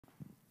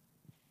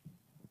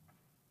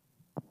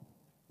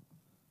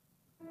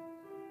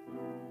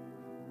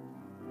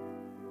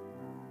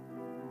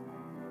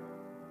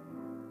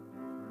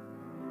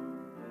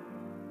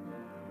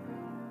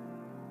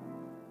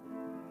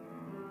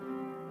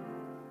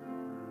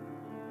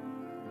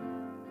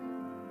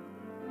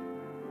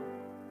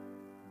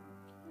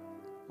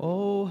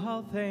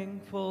how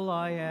thankful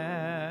I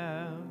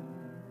am.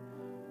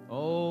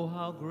 Oh,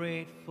 how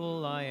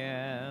grateful I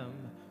am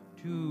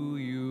to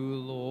you,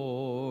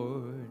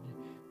 Lord,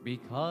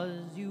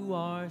 because you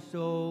are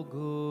so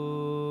good.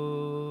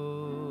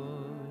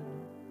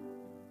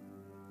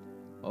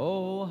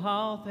 Oh,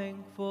 how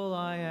thankful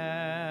I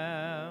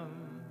am.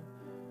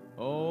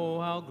 Oh,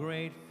 how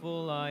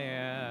grateful I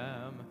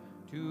am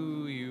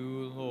to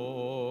you,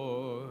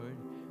 Lord,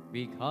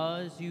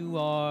 because you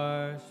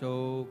are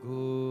so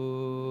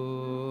good.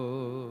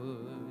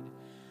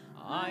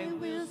 I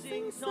will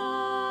sing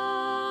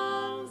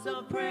songs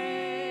of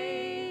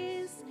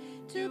praise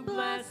to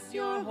bless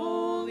your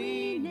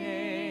holy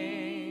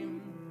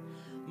name.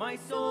 My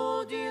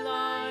soul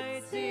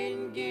delights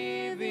in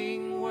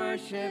giving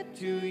worship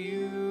to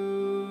you.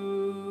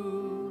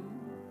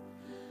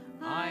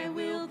 I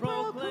will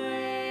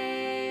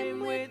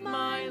proclaim with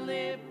my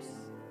lips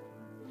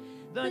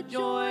the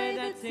joy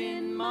that's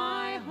in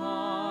my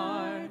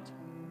heart,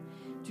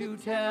 to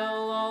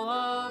tell all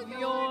of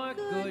your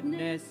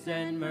goodness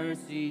and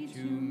mercy to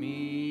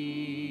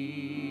me.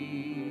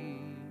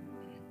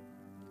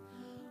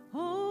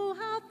 Oh,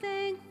 how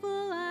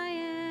thankful I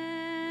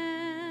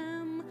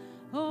am.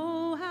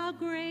 Oh, how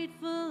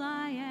grateful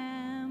I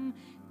am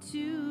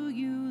to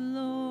you,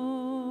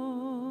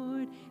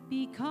 Lord,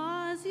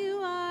 because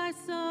you are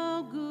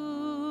so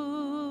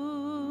good.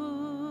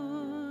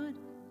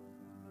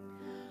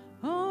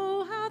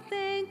 Oh, how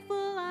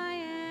thankful I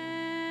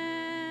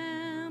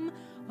am.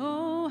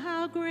 Oh,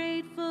 how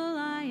grateful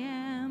I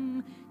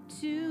am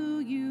to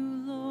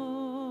you,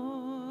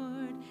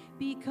 Lord,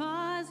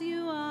 because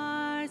you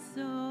are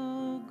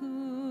so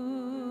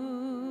good.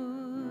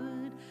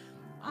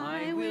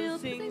 I will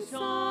sing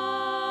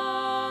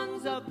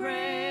songs of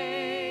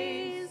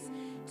praise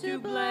to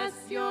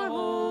bless your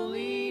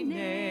holy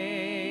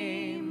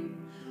name.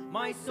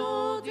 My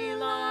soul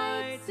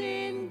delights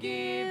in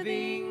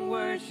giving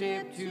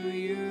worship to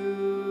you.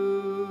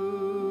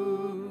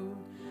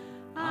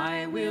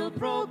 I will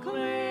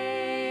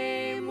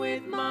proclaim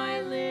with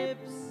my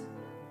lips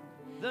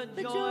the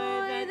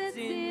joy that's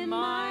in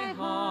my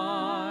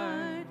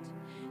heart,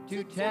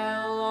 to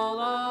tell all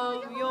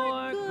of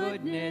your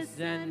goodness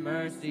and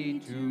mercy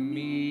to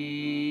me.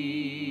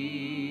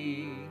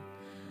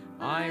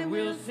 I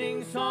will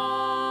sing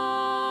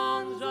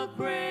songs of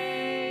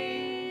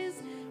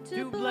praise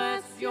to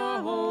bless your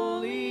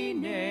holy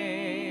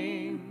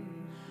name.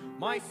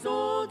 My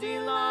soul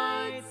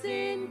delights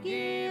in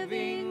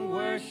giving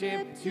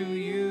worship to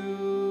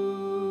you.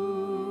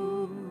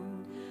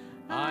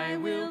 I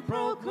will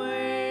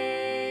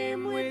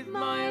proclaim with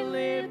my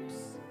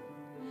lips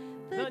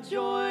the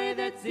joy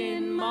that's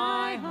in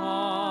my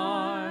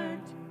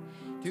heart,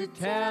 to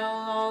tell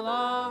all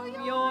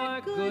of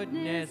your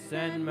goodness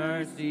and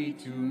mercy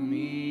to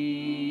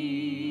me.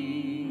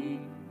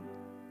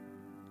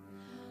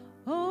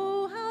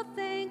 Oh, how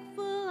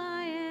thankful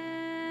I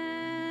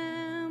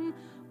am.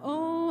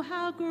 Oh,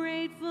 how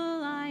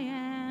grateful I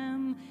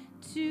am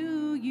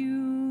to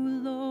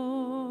you,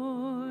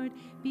 Lord,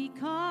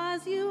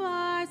 because you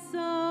are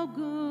so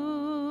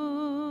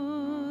good.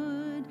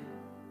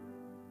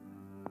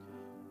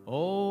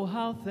 Oh,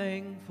 how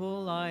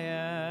thankful I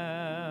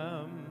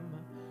am.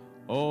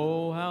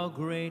 Oh, how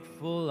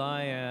grateful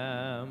I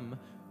am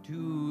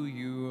to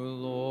you,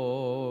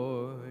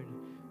 Lord,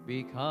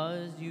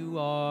 because you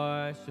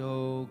are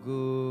so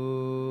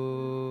good.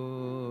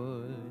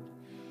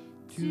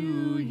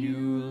 To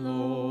you,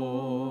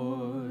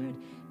 Lord,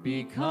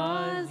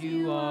 because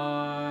you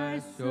are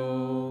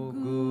so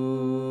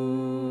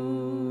good.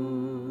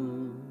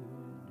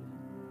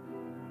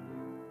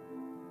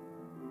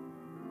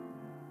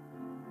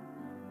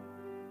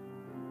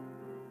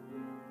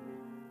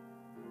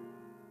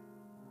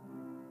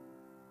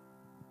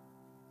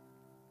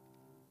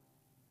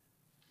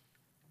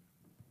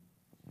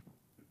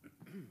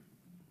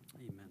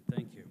 Amen.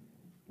 Thank you.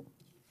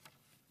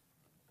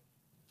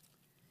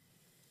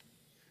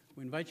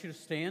 We invite you to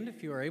stand,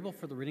 if you are able,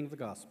 for the reading of the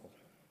gospel.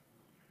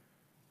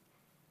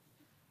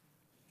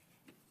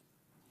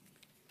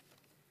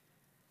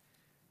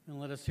 And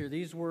let us hear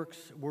these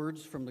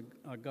words from the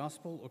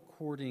gospel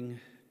according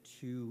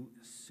to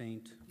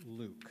St.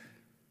 Luke.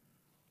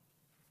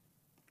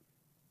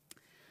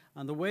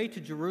 On the way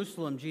to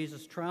Jerusalem,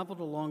 Jesus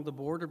traveled along the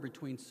border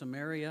between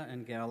Samaria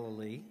and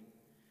Galilee.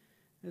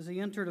 As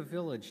he entered a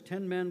village,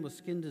 10 men with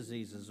skin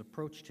diseases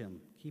approached him,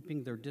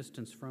 keeping their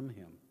distance from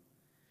him.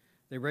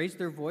 They raised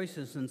their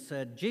voices and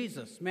said,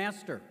 "Jesus,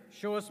 Master,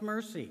 show us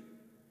mercy."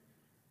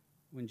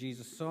 When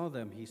Jesus saw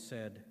them, he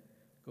said,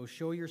 "Go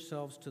show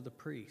yourselves to the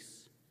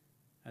priests."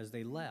 As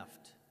they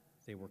left,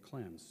 they were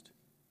cleansed.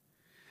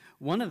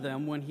 One of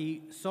them, when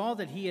he saw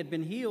that he had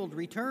been healed,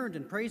 returned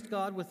and praised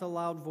God with a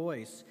loud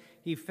voice.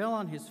 He fell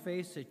on his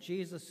face at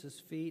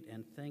Jesus' feet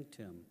and thanked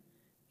him.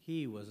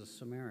 He was a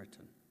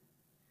Samaritan.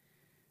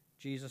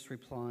 Jesus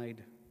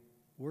replied,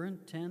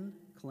 "Weren't 10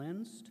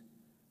 cleansed?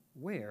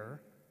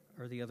 Where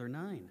are the other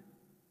 9?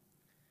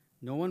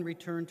 No one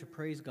returned to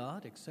praise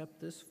God except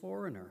this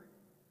foreigner."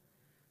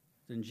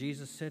 Then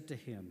Jesus said to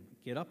him,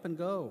 "Get up and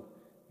go.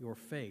 your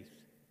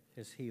faith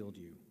has healed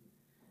you.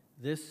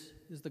 This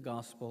is the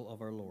gospel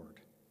of our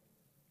Lord.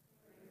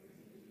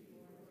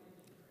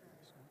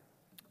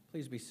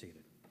 Please be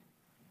seated.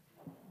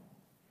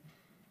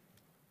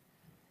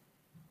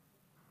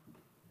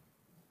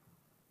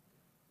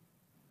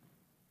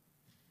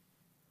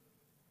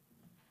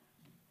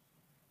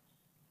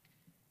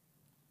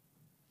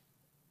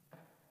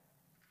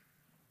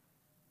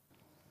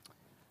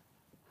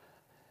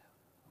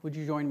 Would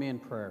you join me in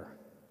prayer?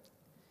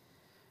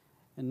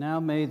 And now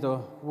may the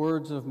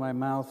words of my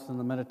mouth and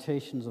the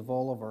meditations of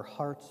all of our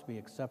hearts be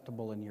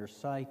acceptable in your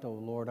sight, O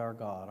Lord our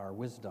God, our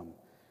wisdom,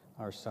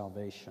 our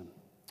salvation.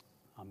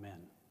 Amen.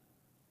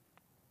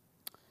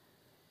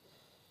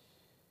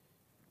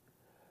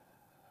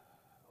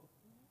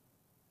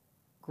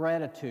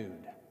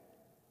 Gratitude.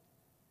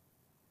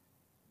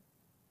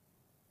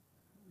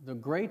 The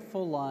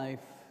grateful life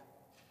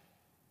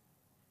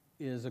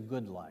is a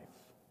good life.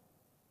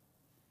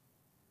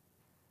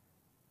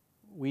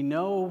 We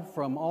know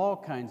from all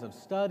kinds of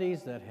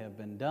studies that have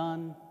been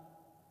done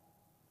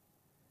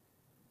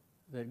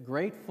that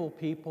grateful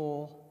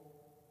people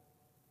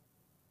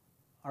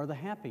are the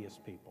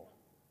happiest people.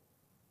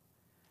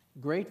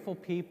 Grateful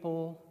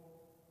people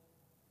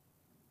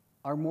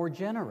are more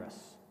generous.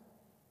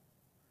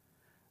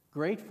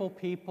 Grateful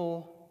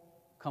people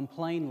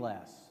complain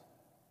less.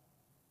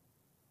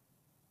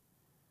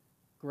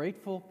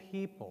 Grateful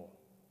people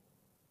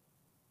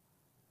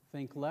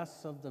think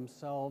less of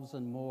themselves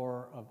and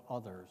more of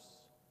others.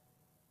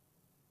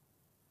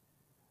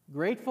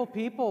 Grateful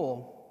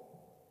people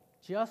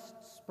just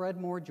spread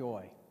more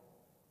joy.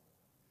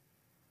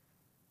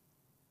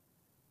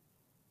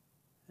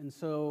 And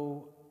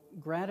so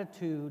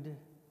gratitude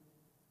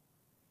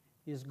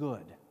is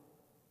good.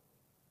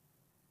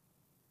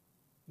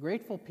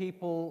 Grateful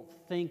people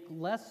think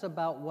less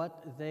about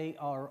what they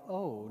are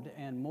owed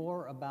and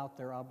more about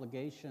their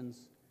obligations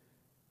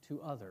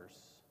to others.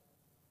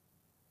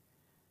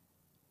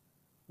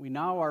 We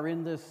now are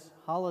in this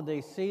holiday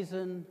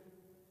season,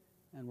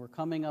 and we're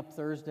coming up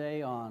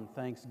Thursday on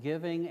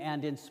Thanksgiving,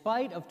 and in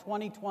spite of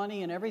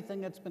 2020 and everything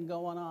that's been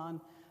going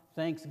on,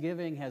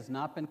 Thanksgiving has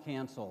not been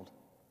canceled.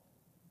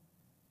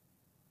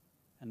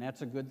 And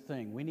that's a good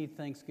thing. We need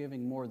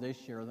Thanksgiving more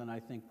this year than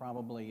I think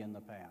probably in the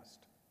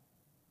past.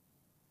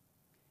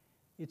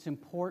 It's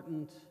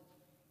important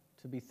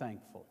to be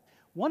thankful.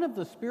 One of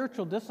the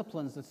spiritual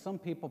disciplines that some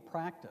people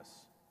practice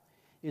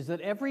is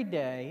that every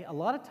day, a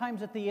lot of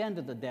times at the end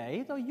of the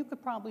day, though you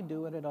could probably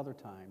do it at other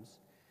times,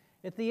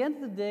 at the end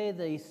of the day,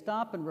 they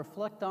stop and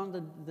reflect on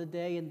the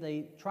day, and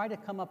they try to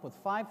come up with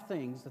 5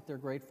 things that they're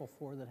grateful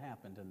for that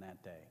happened in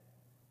that day.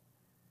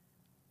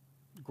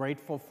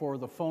 Grateful for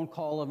the phone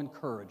call of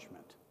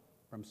encouragement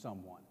from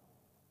someone.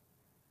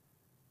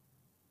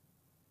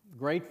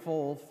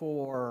 Grateful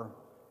for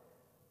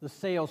the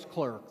sales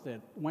clerk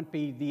that went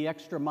the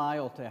extra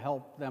mile to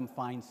help them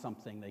find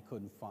something they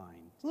couldn't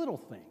find. Little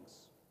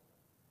things.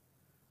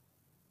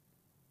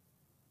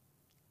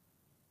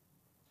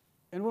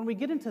 And when we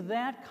get into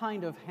that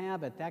kind of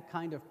habit, that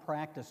kind of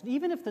practice,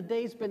 even if the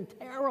day's been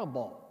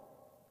terrible,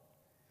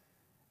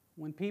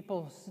 when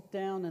people sit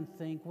down and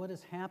think, what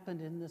has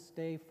happened in this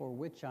day for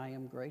which I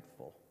am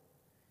grateful?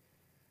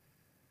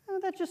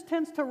 That just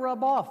tends to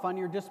rub off on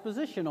your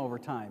disposition over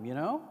time, you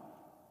know?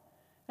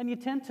 And you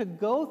tend to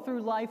go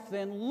through life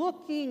then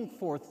looking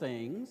for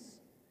things,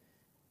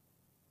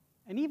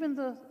 and even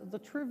the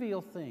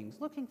trivial things,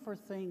 looking for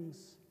things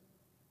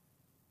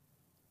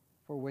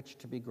for which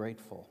to be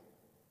grateful.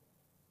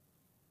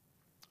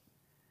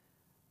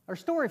 Our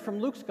story from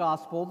Luke's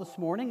Gospel this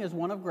morning is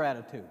one of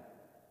gratitude.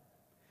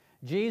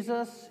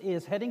 Jesus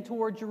is heading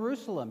toward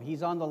Jerusalem.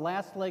 He's on the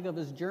last leg of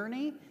his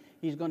journey.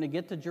 He's going to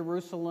get to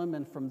Jerusalem,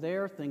 and from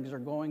there, things are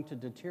going to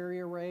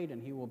deteriorate,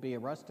 and he will be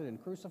arrested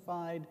and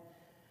crucified.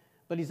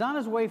 But he's on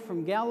his way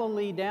from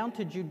Galilee down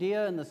to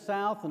Judea in the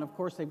south, and of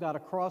course, they've got to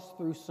cross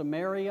through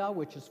Samaria,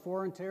 which is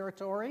foreign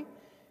territory,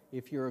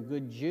 if you're a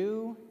good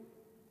Jew.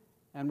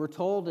 And we're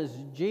told as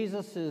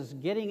Jesus is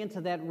getting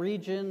into that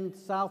region,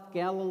 South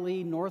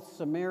Galilee, North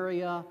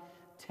Samaria,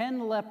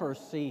 10 lepers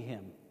see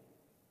him.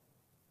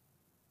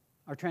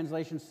 Our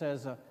translation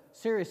says a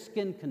serious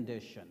skin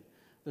condition.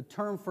 The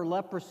term for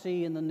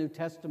leprosy in the New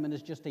Testament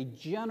is just a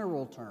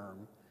general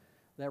term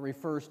that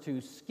refers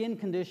to skin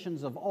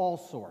conditions of all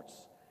sorts,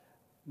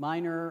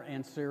 minor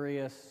and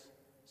serious,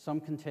 some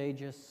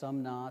contagious,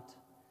 some not.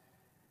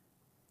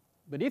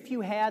 But if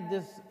you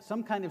had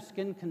some kind of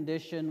skin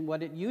condition,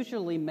 what it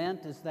usually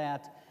meant is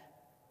that,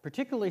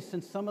 particularly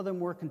since some of them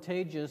were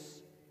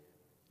contagious,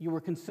 you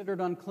were considered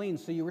unclean,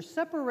 so you were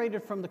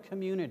separated from the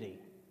community.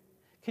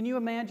 Can you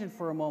imagine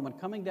for a moment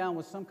coming down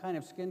with some kind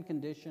of skin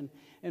condition,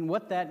 and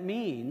what that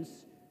means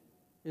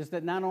is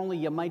that not only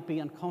you might be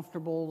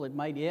uncomfortable, it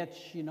might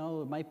itch, it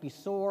might be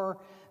sore,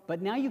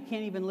 but now you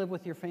can't even live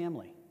with your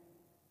family.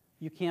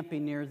 You can't be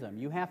near them.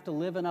 You have to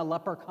live in a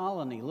leper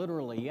colony,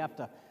 literally. You have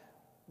to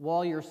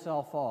wall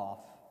yourself off.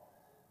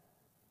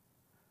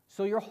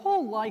 So your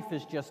whole life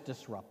is just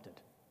disrupted.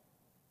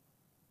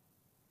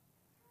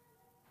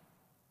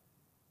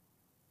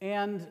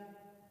 And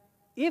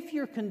if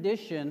your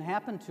condition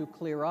happened to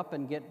clear up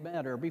and get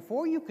better,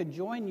 before you could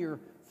join your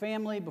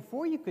family,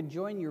 before you could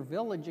join your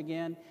village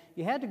again,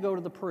 you had to go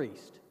to the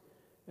priest.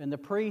 And the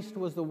priest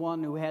was the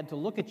one who had to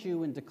look at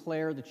you and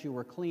declare that you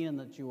were clean and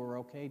that you were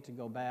okay to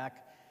go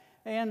back.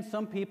 And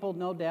some people,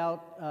 no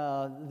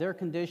doubt, their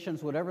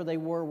conditions, whatever they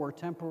were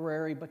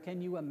temporary. But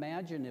can you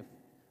imagine if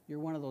you're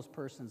one of those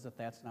persons that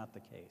that's not the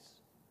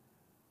case?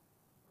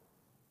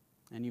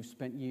 And you've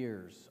spent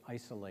years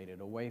isolated,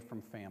 away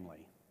from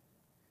family.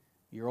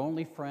 Your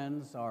only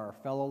friends are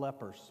fellow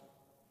lepers.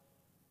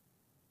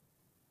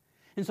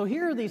 And so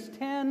here are these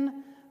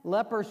 10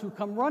 lepers who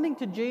come running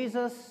to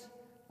Jesus.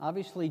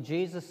 Obviously,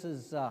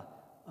 Jesus'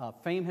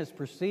 fame has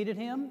preceded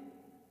him.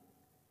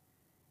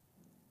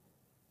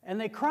 And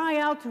they cry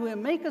out to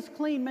him, "Make us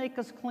clean, make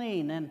us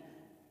clean." And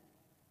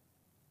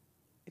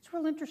it's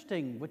real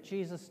interesting what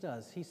Jesus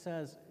does. He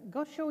says,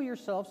 "Go show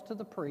yourselves to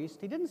the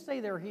priest." He didn't say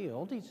they're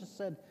healed. He just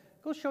said,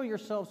 "Go show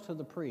yourselves to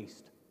the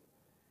priest."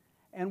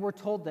 And we're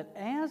told that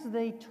as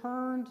they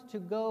turned to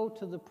go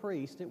to the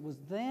priest, it was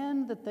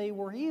then that they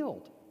were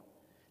healed.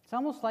 It's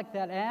almost like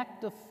that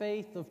act of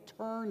faith of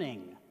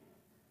turning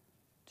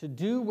to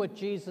do what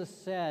Jesus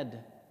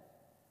said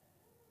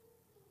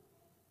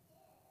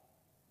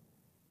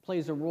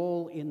plays a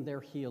role in their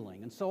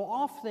healing. And so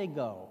off they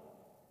go.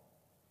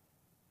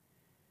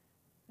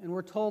 And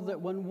we're told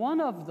that when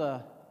one of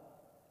the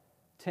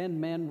 10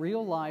 men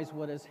realize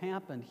what has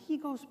happened, he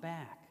goes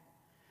back.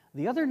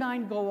 The other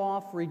 9 go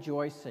off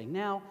rejoicing.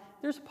 Now,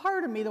 there's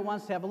part of me that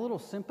wants to have a little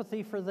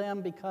sympathy for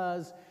them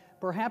because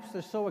perhaps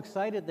they're so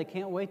excited they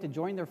can't wait to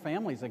join their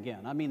families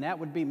again. I mean, that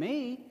would be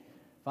me.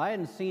 If I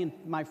hadn't seen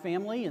my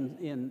family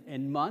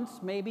in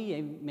months, maybe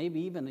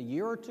even a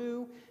year or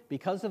two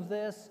because of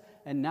this,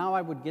 and now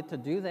I would get to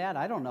do that,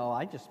 I don't know,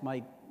 I just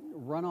might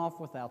run off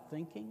without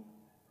thinking.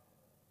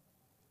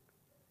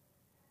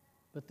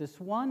 But this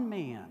one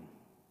man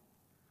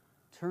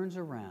turns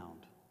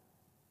around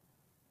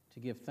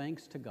to give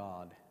thanks to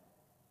God.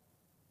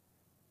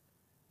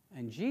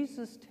 And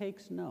Jesus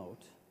takes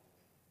note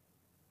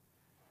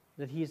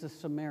that he's a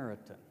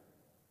Samaritan,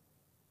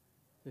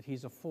 that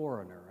he's a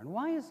foreigner. And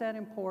why is that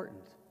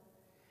important?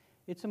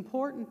 It's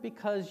important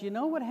because you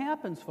know what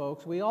happens,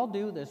 folks? We all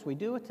do this. We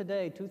do it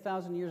today.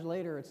 2,000 years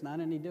later, it's not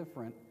any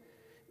different.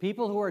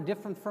 People who are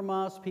different from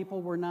us,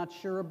 people we're not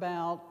sure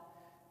about,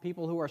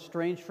 people who are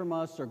strange from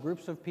us, or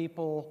groups of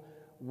people,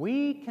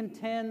 we can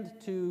tend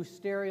to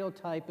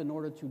stereotype in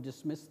order to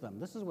dismiss them.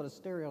 This is what a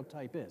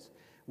stereotype is.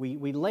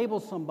 We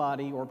label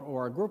somebody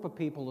or a group of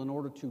people in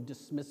order to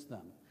dismiss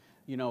them.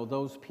 You know,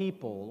 those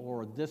people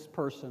or this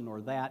person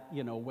or that,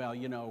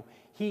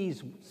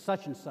 he's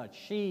such and such,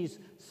 she's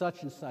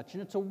such and such.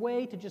 And it's a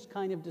way to just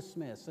kind of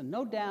dismiss. And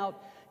no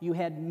doubt you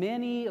had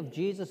many of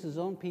Jesus'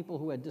 own people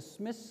who had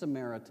dismissed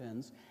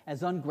Samaritans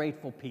as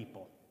ungrateful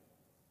people.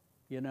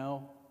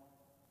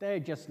 They're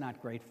just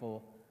not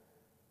grateful.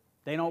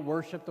 They don't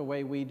worship the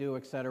way we do,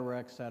 etc.,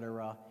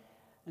 etc.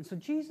 And so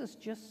Jesus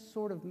just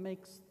sort of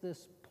makes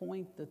this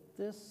point that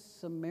this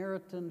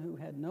Samaritan, who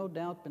had no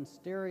doubt been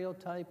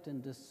stereotyped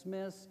and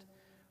dismissed,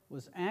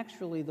 was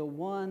actually the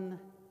one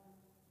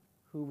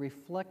who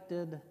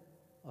reflected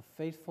a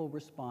faithful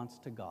response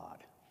to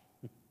God.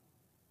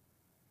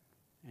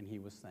 And he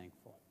was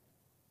thankful.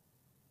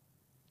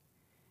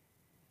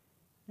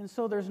 And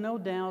so there's no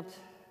doubt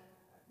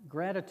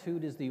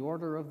gratitude is the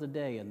order of the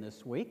day in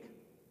this week,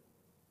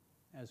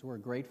 as we're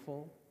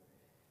grateful.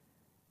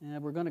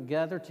 And we're going to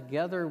gather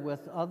together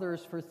with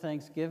others for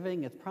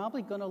Thanksgiving. It's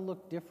probably going to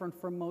look different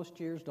from most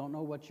years. Don't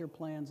know what your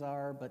plans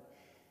are, but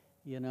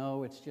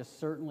it's just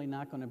certainly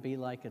not going to be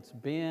like it's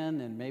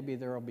been. And maybe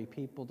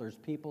there's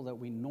people that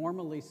we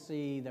normally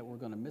see that we're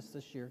going to miss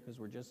this year because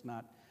we're just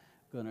not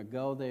going to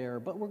go there.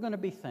 But we're going to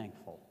be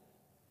thankful.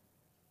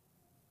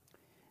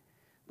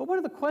 But one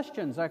of the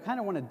questions I kind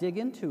of want to dig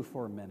into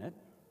for a minute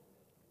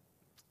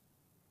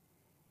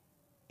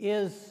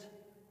is,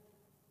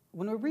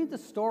 when we read the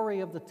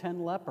story of the 10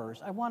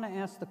 lepers, I want to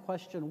ask the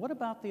question, what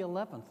about the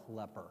 11th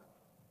leper?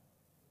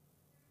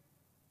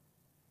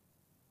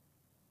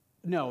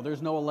 No,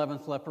 there's no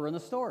 11th leper in the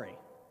story.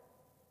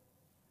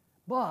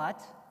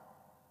 But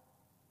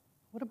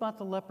what about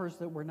the lepers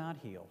that were not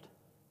healed?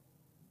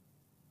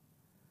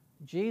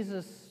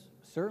 Jesus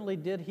certainly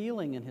did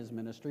healing in his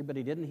ministry, but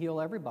he didn't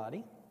heal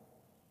everybody.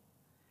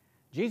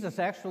 Jesus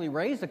actually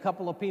raised a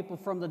couple of people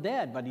from the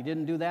dead, but he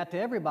didn't do that to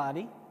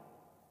everybody.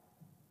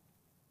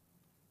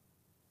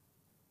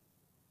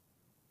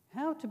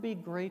 How to be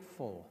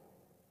grateful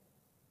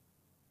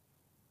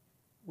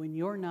when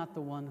you're not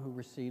the one who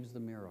receives the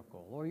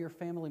miracle, or your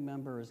family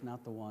member is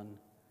not the one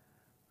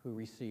who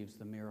receives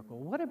the miracle?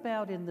 What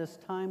about in this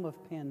time of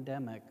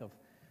pandemic of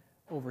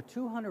over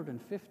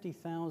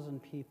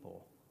 250,000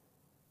 people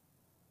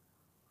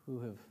who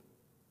have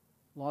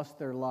lost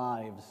their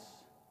lives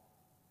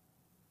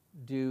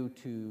due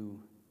to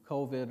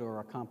COVID or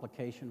a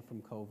complication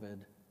from COVID?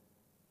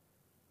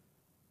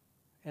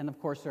 And of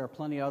course, there are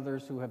plenty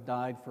others who have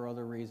died for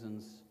other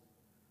reasons.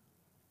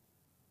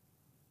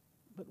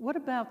 But what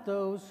about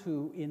those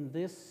who in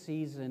this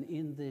season,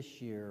 in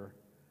this year,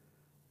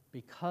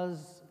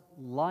 because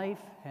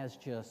life has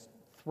just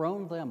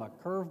thrown them a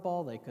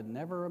curveball they could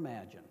never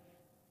imagine.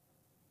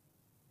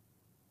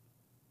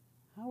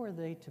 How are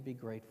they to be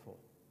grateful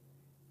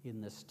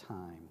in this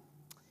time?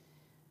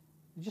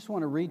 I just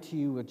want to read to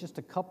you just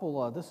a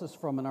couple. This is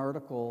from an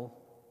article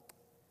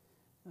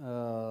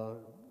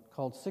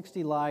called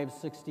 60 Lives,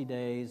 60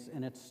 Days,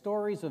 and it's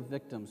stories of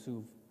victims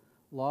who've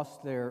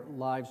lost their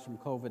lives from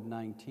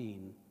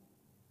COVID-19.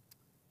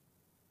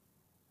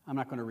 I'm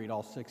not going to read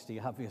all 60,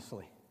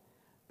 obviously,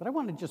 but I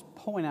want to just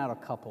point out a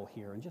couple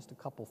here and just a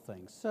couple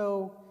things.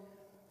 So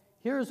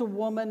here's a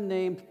woman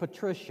named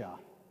Patricia.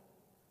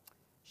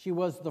 She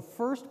was the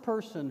first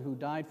person who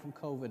died from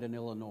COVID in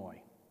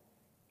Illinois.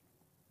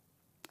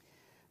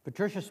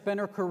 Patricia spent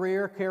her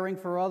career caring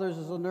for others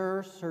as a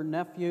nurse. Her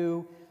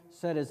nephew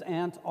said his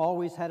aunt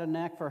always had a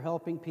knack for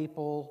helping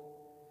people,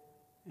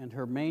 and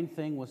her main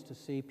thing was to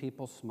see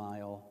people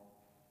smile.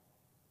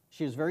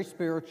 She was very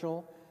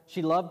spiritual.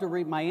 She loved to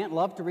read. My aunt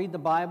loved to read the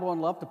Bible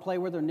and loved to play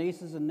with her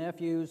nieces and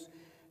nephews.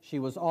 She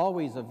was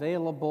always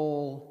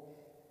available.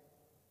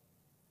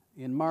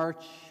 In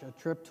March, a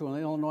trip to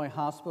an Illinois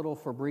hospital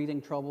for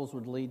breathing troubles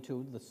would lead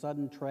to the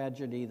sudden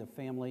tragedy the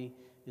family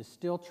is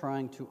still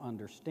trying to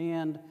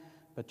understand.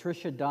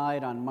 Patricia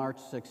died on March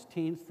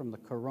 16th from the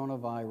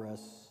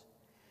coronavirus.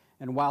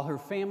 And while her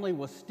family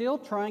was still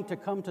trying to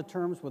come to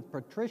terms with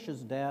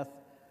Patricia's death,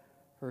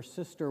 her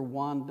sister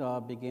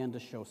Wanda began to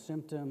show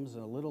symptoms,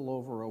 and a little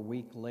over a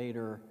week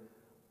later,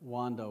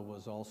 Wanda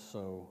was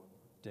also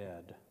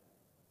dead.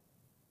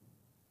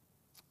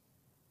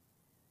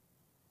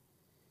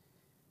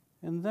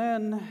 And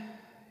then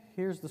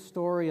here's the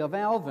story of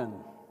Alvin,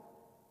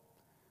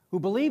 who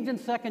believed in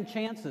second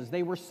chances.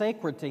 They were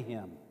sacred to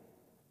him,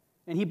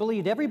 and he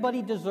believed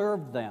everybody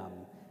deserved them,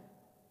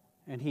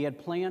 and he had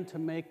planned to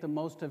make the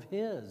most of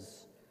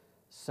his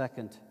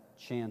second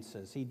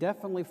chances. He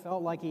definitely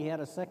felt like he had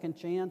a second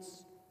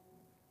chance,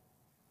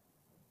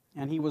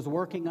 and he was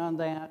working on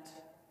that.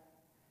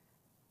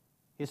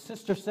 His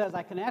sister says,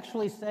 I can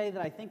actually say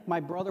that I think my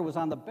brother was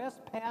on the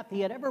best path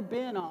he had ever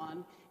been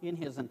on in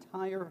his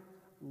entire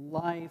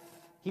life.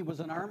 He was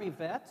an Army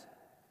vet,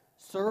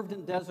 served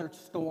in Desert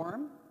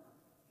Storm.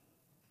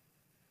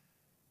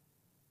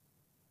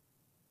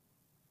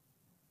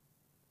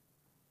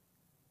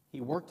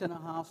 He worked in a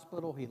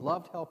hospital. He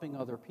loved helping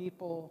other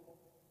people.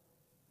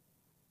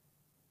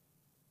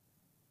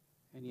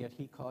 And yet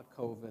he caught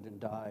COVID and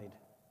died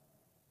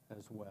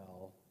as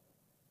well.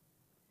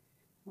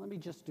 Let me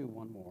just do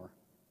one more.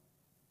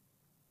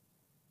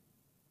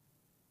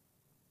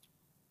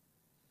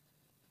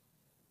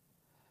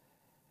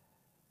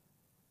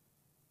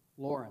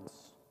 Lawrence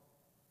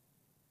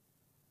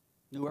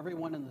knew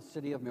everyone in the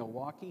city of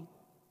Milwaukee.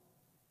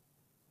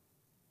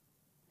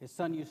 His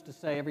son used to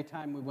say every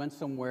time we went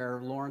somewhere,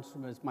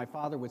 my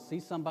father would see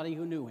somebody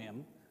who knew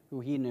him, who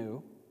he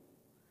knew.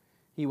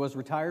 He was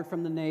retired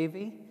from the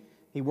Navy.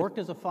 He worked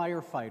as a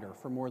firefighter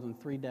for more than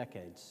 3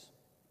 decades.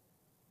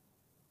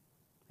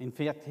 In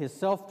fact, his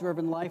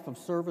self-driven life of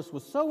service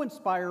was so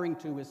inspiring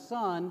to his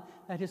son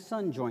that his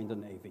son joined the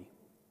Navy.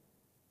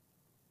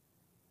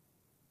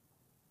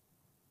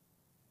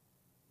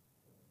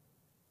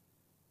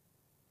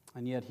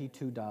 And yet he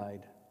too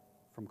died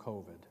from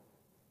COVID.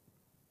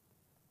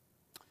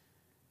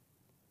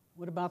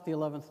 What about the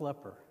 11th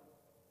leper?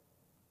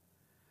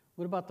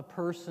 What about the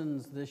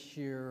persons this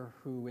year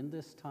who in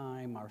this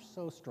time are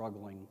so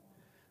struggling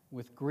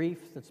with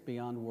grief that's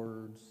beyond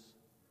words,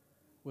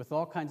 with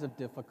all kinds of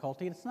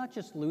difficulty? It's not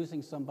just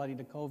losing somebody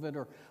to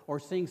COVID or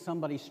seeing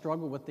somebody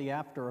struggle with the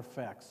after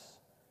effects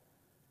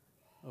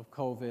of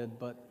COVID,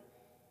 but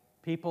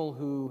people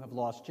who have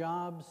lost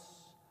jobs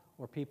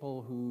or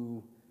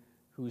people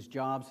whose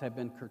jobs have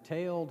been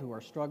curtailed, who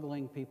are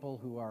struggling, people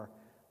who are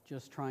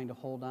just trying to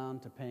hold on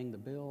to paying the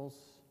bills.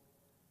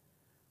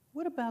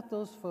 What about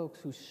those folks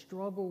who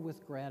struggle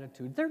with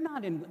gratitude? They're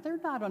not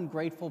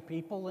ungrateful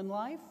people in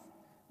life,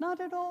 not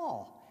at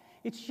all.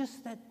 It's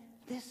just that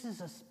this is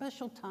a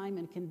special time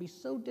and can be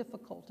so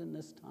difficult in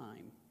this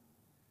time.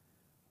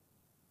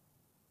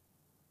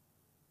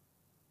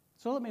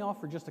 So let me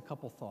offer just a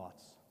couple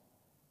thoughts.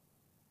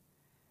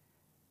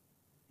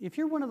 If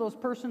you're one of those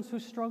persons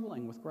who's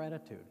struggling with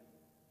gratitude,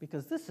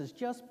 because this has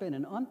just been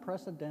an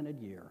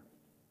unprecedented year,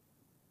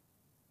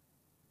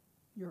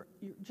 you're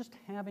just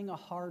having a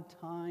hard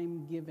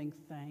time giving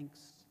thanks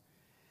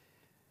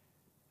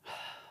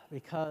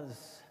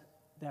because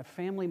that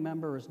family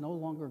member is no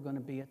longer going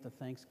to be at the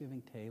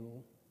Thanksgiving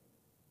table,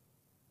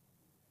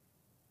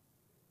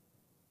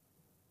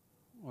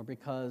 or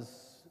because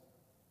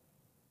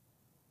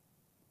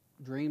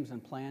dreams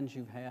and plans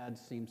you've had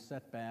seem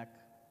set back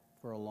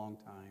for a long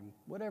time,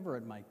 whatever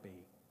it might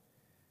be.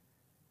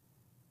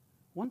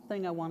 One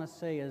thing I want to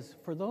say is,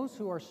 for those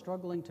who are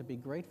struggling to be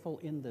grateful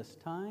in this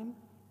time,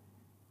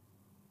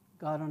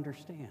 God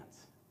understands.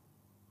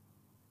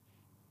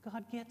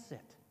 God gets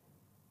it.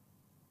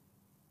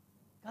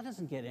 God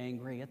doesn't get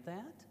angry at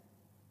that.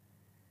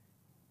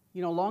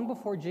 You know, long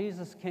before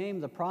Jesus came,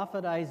 the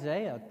prophet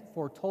Isaiah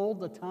foretold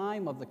the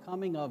time of the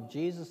coming of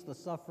Jesus, the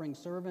suffering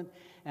servant.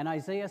 And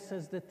Isaiah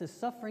says that the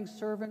suffering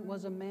servant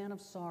was a man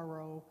of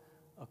sorrow,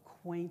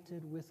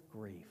 acquainted with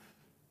grief.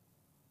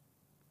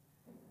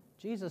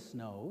 Jesus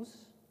knows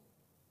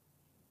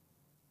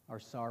our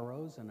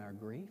sorrows and our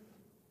grief.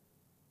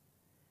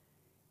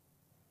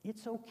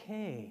 It's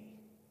okay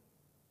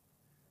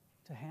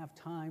to have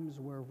times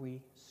where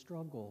we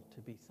struggle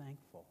to be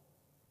thankful.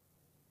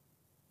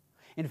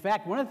 In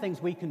fact, one of the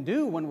things we can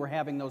do when we're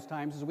having those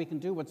times is we can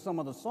do what some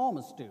of the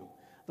psalmists do,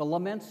 the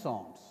lament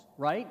psalms,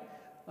 right?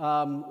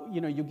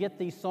 You get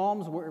these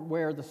psalms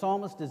where the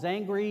psalmist is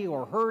angry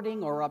or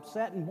hurting or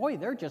upset, and boy,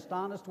 they're just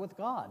honest with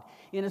God.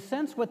 In a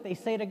sense, what they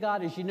say to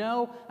God is,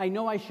 I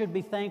know I should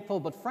be thankful,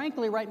 but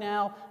frankly, right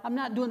now, I'm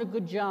not doing a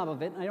good job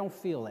of it, and I don't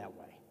feel that way.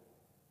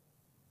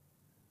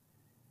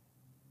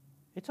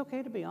 It's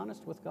okay to be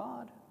honest with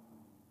God.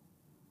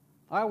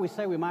 I always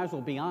say we might as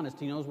well be honest.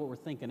 He knows what we're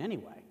thinking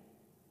anyway.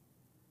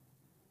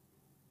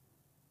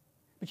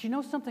 But you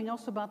know something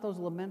else about those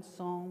lament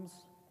psalms?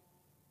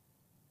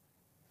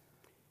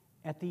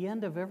 At the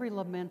end of every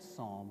lament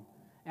psalm,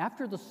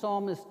 after the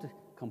psalmist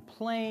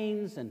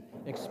complains and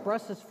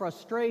expresses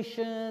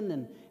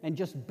frustration and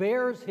just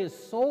bears his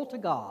soul to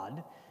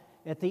God,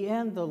 at the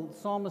end the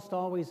psalmist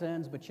always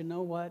ends, but you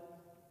know what?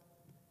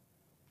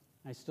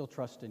 I still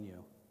trust in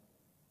you.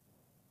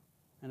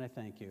 And I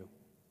thank you.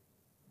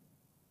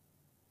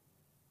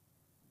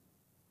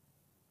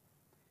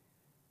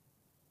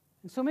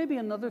 And so maybe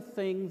another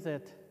thing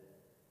that,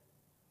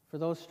 for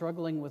those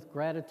struggling with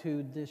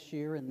gratitude this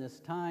year and this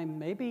time,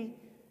 maybe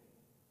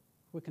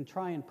we can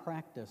try and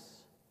practice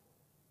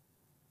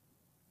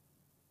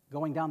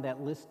going down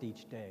that list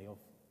each day of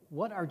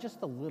what are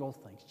just the little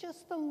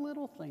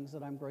things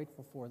that I'm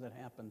grateful for that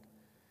happened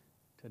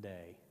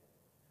today.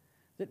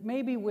 That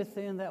maybe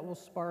within that will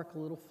spark a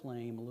little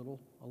flame,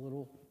 a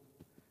little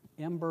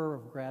ember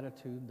of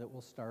gratitude that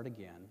will start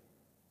again.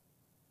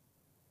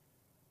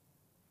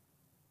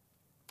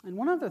 And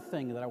one other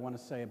thing that I want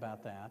to say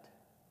about that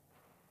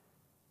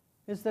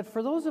is that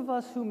for those of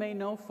us who may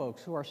know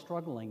folks who are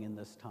struggling in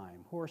this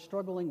time, who are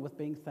struggling with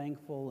being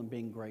thankful and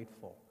being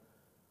grateful,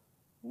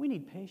 we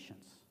need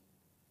patience.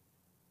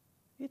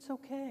 It's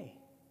okay.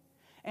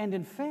 And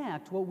in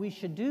fact, what we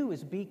should do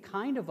is be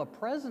kind of a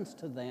presence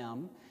to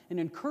them, an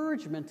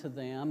encouragement to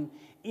them,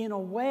 in a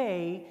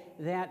way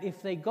that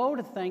if they go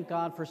to thank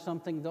God for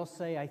something, they'll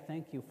say, I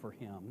thank you for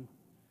him.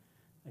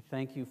 I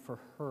thank you for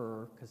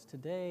her, because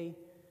today,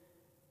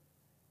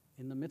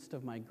 in the midst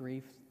of my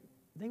grief,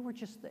 they were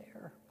just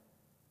there.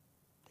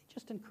 They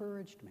just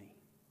encouraged me.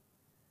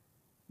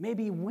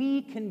 Maybe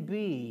we can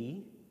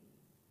be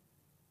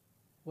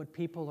what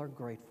people are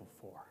grateful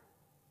for.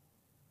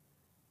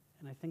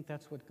 And I think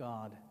that's what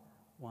God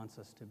wants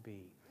us to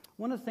be.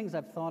 One of the things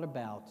I've thought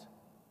about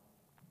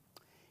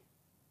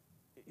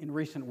in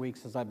recent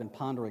weeks as I've been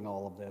pondering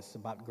all of this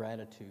about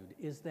gratitude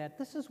is that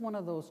this is one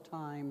of those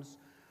times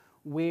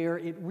where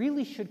it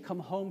really should come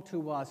home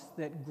to us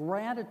that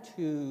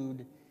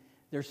gratitude,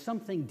 there's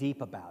something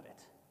deep about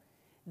it.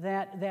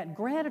 That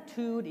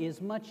gratitude is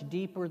much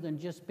deeper than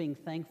just being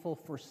thankful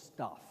for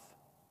stuff,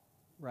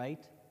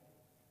 right?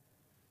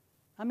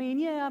 I mean,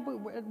 yeah,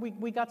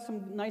 we got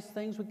some nice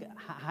things.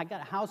 I got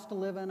a house to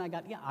live in.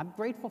 I'm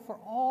grateful for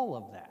all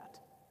of that.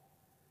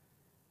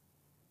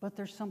 But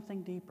there's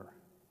something deeper.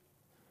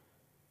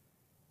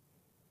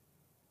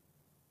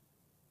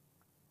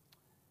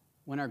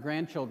 When our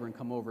grandchildren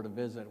come over to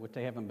visit, which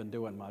they haven't been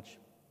doing much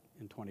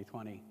in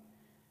 2020,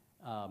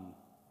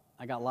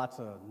 I got lots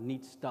of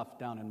neat stuff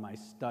down in my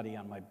study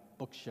on my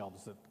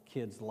bookshelves that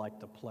kids like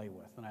to play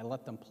with, and I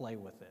let them play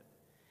with it.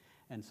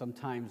 And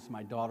sometimes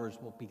my daughters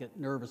will get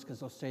nervous because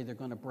they'll say they're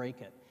going to break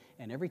it.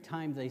 And every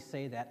time they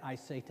say that, I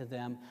say to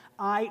them,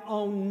 I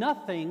own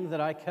nothing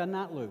that I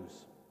cannot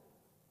lose.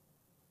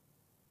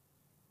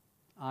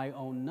 I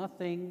own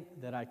nothing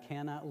that I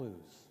cannot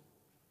lose.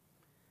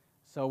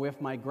 So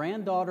if my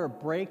granddaughter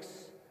breaks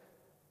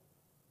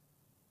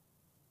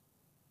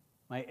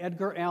my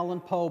Edgar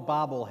Allan Poe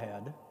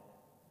bobblehead,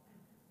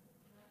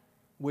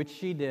 which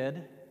she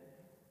did,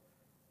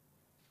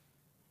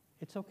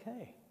 it's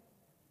okay.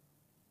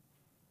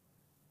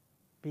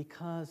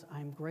 Because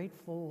I'm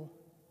grateful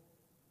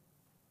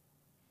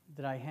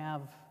that I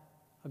have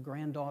a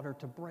granddaughter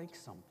to break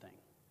something.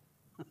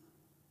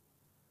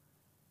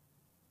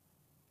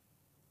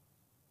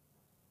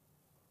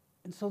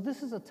 And so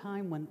this is a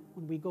time when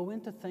we go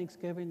into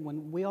Thanksgiving,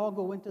 when we all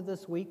go into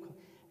this week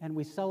and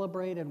we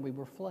celebrate and we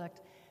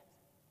reflect,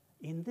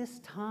 in this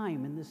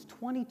time, in this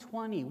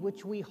 2020,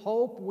 which we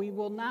hope we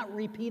will not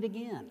repeat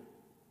again,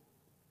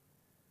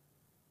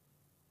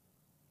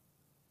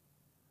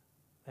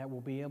 that we'll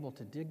be able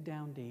to dig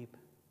down deep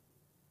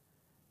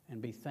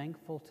and be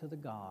thankful to the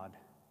God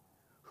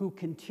who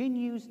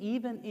continues,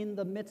 even in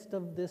the midst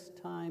of this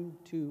time,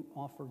 to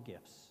offer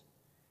gifts.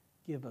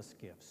 Give us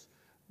gifts.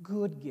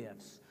 Good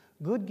gifts.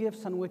 Good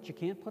gifts on which you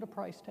can't put a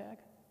price tag.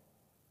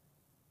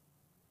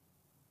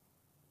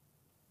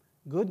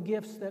 Good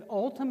gifts that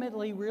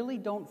ultimately really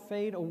don't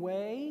fade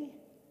away,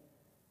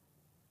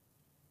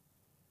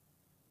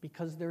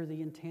 because they're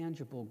the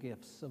intangible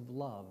gifts of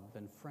love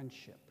and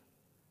friendship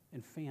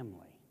and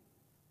family.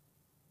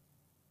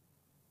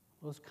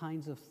 Those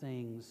kinds of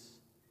things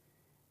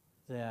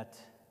that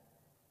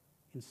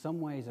in some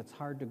ways it's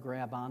hard to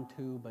grab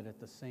onto, but at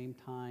the same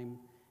time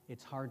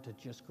it's hard to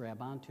just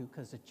grab onto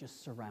because it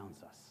just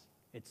surrounds us.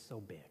 It's so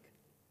big.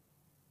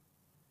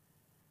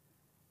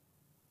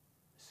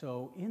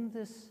 So in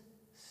this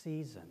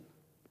season,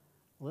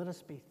 let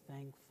us be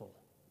thankful.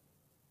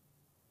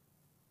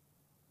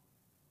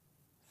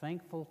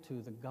 Thankful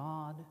to the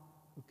God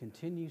who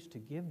continues to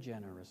give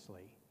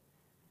generously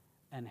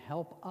and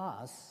help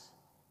us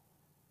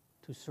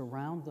to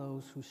surround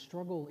those who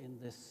struggle in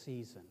this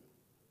season,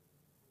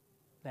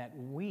 that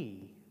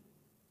we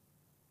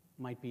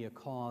might be a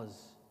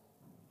cause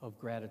of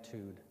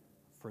gratitude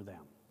for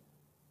them.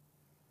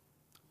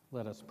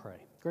 Let us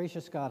pray.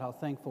 Gracious God, how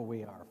thankful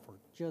we are for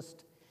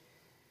just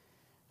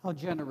how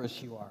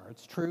generous you are.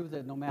 It's true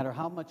that no matter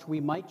how much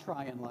we might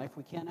try in life,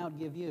 we can't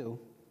outgive you.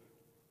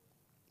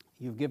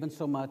 You've given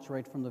so much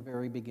right from the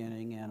very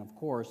beginning, and of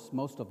course,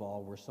 most of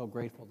all, we're so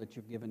grateful that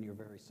you've given your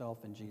very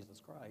self in Jesus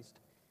Christ.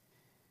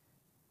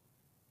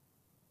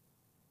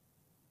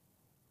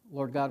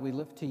 Lord God, we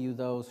lift to you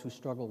those who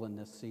struggle in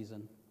this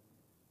season,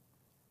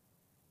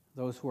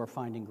 those who are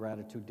finding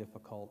gratitude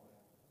difficult.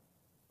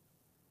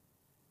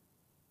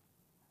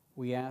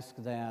 We ask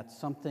that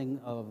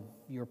something of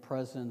your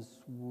presence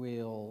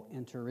will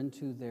enter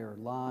into their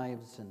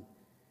lives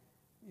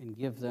and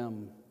give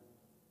them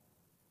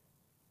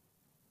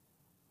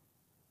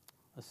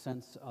a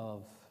sense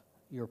of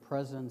your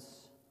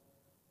presence,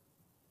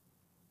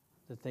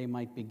 that they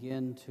might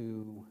begin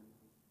to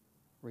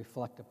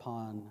reflect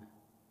upon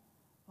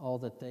all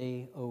that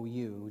they owe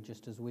you,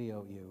 just as we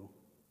owe you.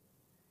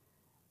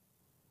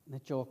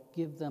 That you'll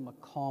give them a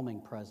calming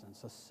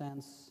presence, a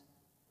sense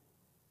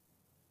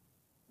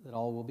that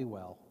all will be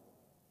well.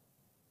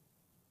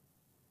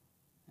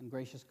 And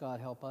gracious God,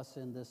 help us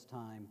in this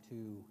time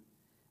to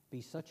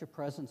be such a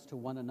presence to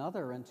one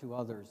another and to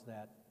others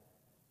that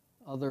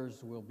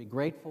others will be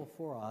grateful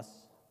for us.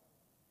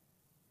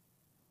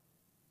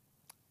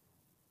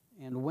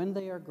 And when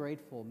they are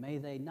grateful, may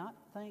they not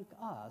thank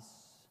us,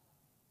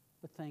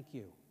 but thank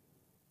you.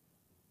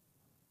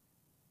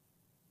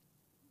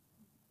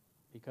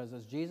 Because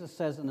as Jesus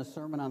says in the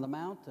Sermon on the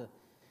Mount,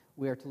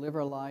 we are to live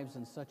our lives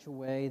in such a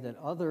way that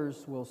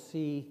others will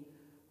see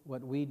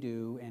what we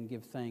do and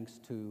give thanks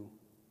to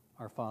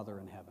our Father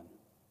in heaven.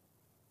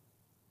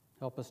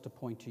 Help us to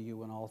point to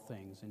you in all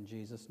things. In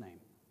Jesus' name,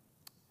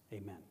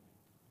 amen.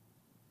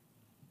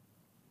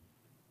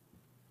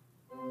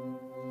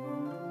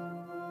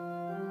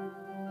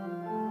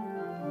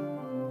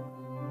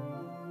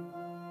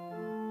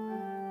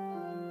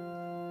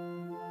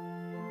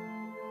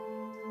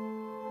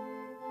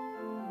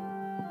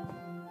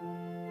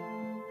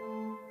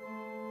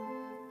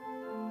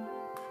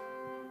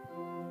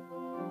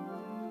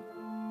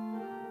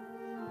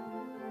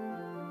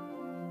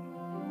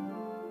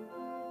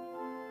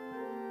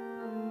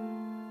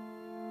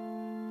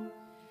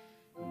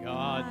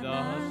 God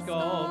the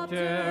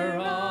sculptor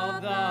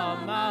of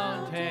the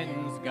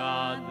mountains,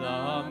 God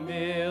the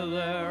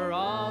miller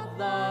of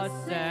the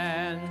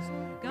sands,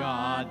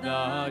 God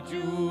the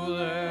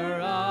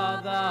jeweler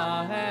of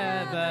the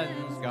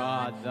heavens,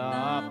 God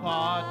the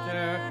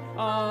potter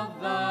of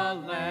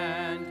the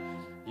land.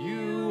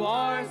 You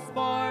are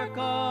spark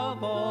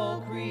of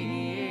all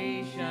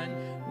creation,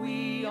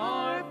 we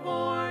are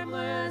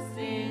formless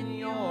in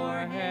your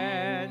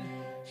hand.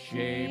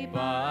 Shape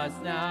us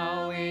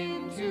now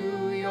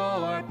into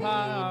your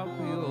power,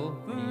 we'll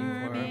be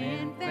firm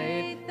in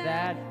faith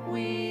that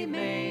we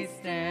may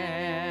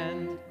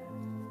stand.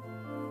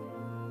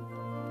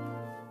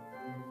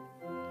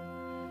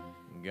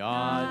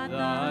 God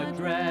the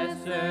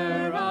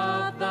dresser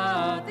of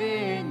the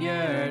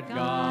vineyard,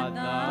 God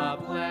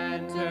the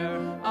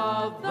planter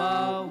of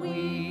the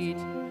wheat,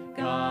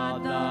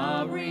 God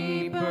the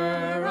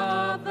reaper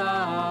of the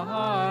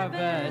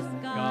harvest,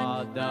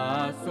 God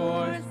the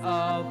source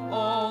of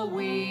all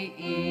we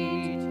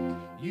eat.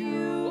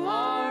 You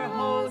are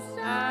host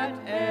at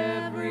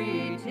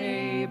every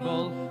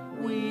table,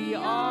 we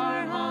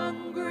are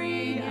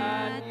hungry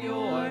at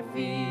your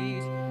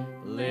feet.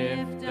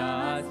 Lift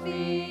us,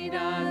 feed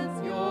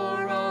us,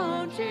 your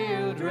own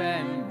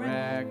children,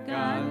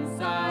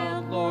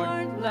 reconciled,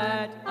 Lord,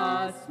 let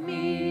us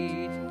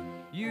meet.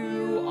 You